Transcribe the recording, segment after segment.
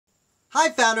Hi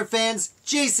Founder fans,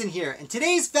 Jason here, and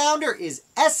today's founder is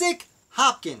Esek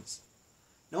Hopkins.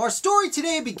 Now our story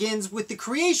today begins with the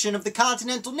creation of the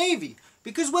Continental Navy,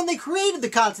 because when they created the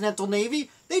Continental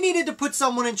Navy, they needed to put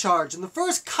someone in charge, and the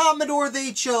first Commodore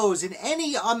they chose in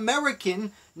any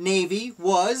American Navy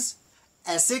was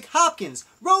Esek Hopkins,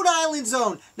 Rhode Island's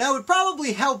own. Now it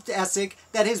probably helped Esek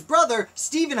that his brother,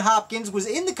 Stephen Hopkins, was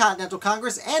in the Continental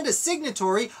Congress and a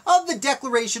signatory of the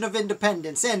Declaration of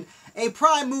Independence, and a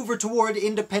prime mover toward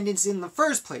independence in the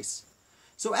first place.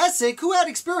 So Esek, who had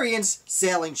experience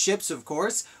sailing ships, of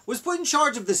course, was put in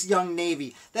charge of this young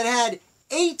navy that had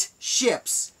 8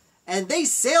 ships. And they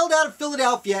sailed out of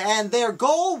Philadelphia, and their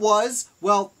goal was,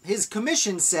 well, his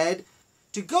commission said,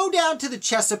 to go down to the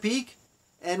Chesapeake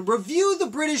and review the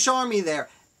British Army there.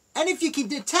 And if you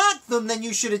can attack them, then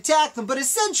you should attack them. But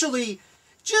essentially,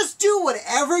 just do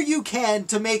whatever you can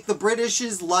to make the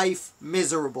British's life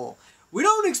miserable. We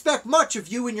don't expect much of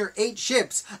you and your 8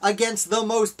 ships against the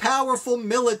most powerful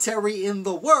military in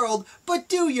the world, but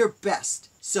do your best.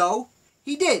 So,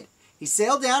 he did. He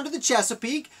sailed down to the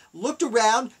Chesapeake, looked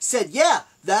around, said, yeah,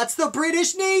 that's the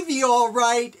British Navy all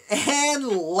right, and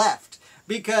left.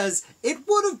 Because it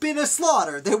would have been a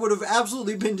slaughter. They would have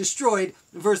absolutely been destroyed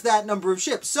versus that number of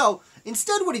ships. So,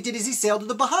 instead what he did is he sailed to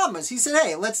the Bahamas. He said,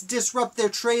 hey, let's disrupt their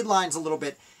trade lines a little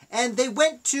bit. And they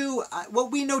went to what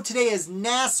we know today as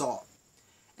Nassau.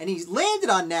 And he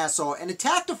landed on Nassau and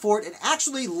attacked a fort and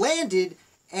actually landed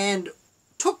and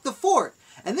took the fort.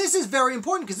 And this is very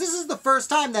important because this is the first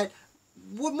time that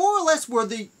more or less were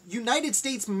the United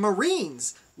States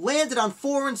Marines landed on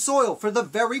foreign soil for the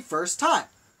very first time.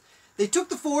 They took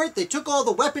the fort, they took all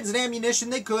the weapons and ammunition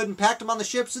they could and packed them on the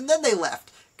ships, and then they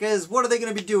left. Because what are they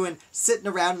going to be doing sitting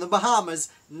around in the Bahamas,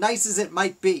 nice as it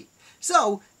might be?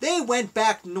 So they went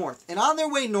back north, and on their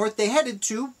way north they headed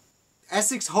to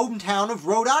Esek's hometown of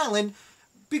Rhode Island,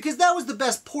 because that was the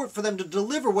best port for them to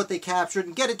deliver what they captured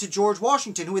and get it to George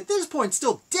Washington, who at this point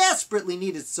still desperately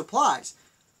needed supplies.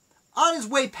 On his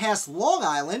way past Long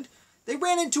Island, they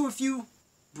ran into a few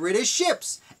British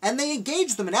ships, and they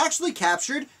engaged them and actually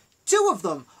captured 2 of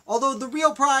them. Although the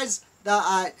real prize,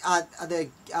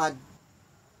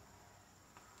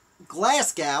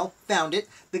 Glasgow, found it.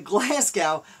 The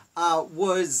Glasgow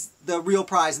was the real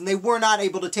prize, and they were not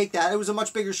able to take that. It was a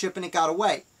much bigger ship, and it got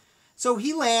away. So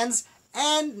he lands,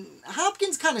 and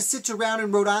Hopkins kind of sits around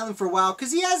in Rhode Island for a while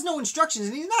because he has no instructions,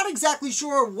 and he's not exactly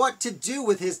sure what to do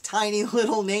with his tiny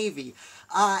little navy.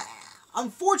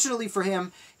 Unfortunately for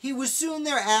him, he was soon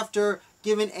thereafter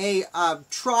given a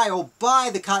trial by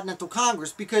the Continental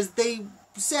Congress because they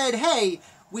said, hey,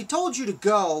 we told you to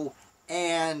go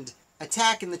and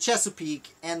attack in the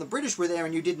Chesapeake, and the British were there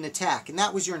and you didn't attack, and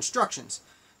that was your instructions.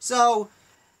 So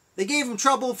they gave him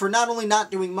trouble for not only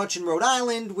not doing much in Rhode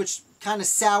Island, which kind of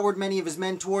soured many of his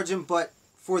men towards him, but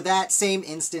for that same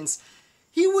instance,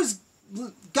 he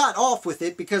got off with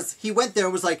it because he went there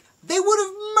and was like, they would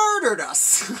have murdered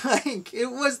us. Like, it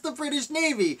was the British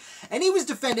Navy. And he was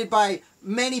defended by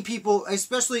many people,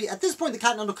 especially at this point the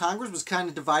Continental Congress was kind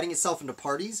of dividing itself into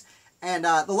parties, and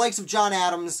the likes of John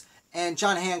Adams and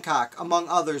John Hancock, among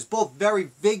others, both very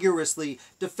vigorously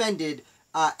defended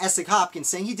Esek Hopkins,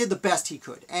 saying he did the best he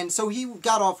could. And so he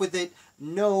got off with it,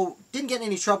 didn't get in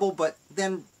any trouble, but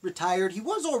then retired. He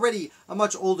was already a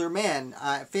much older man.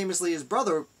 Famously, his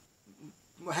brother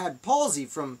had palsy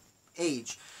from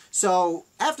age. So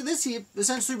after this, he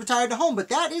essentially retired to home. But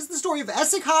that is the story of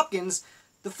Esek Hopkins,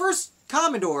 the first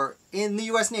Commodore in the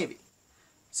U.S. Navy.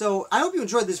 So I hope you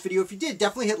enjoyed this video. If you did,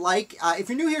 definitely hit like. If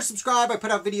you're new here, subscribe. I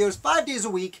put out videos 5 days a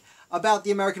week about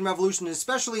the American Revolution, and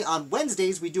especially on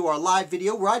Wednesdays we do our live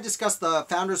video where I discuss the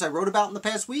founders I wrote about in the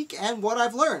past week and what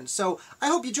I've learned. So I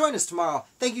hope you join us tomorrow.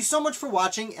 Thank you so much for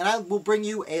watching, and I will bring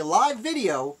you a live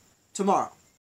video tomorrow.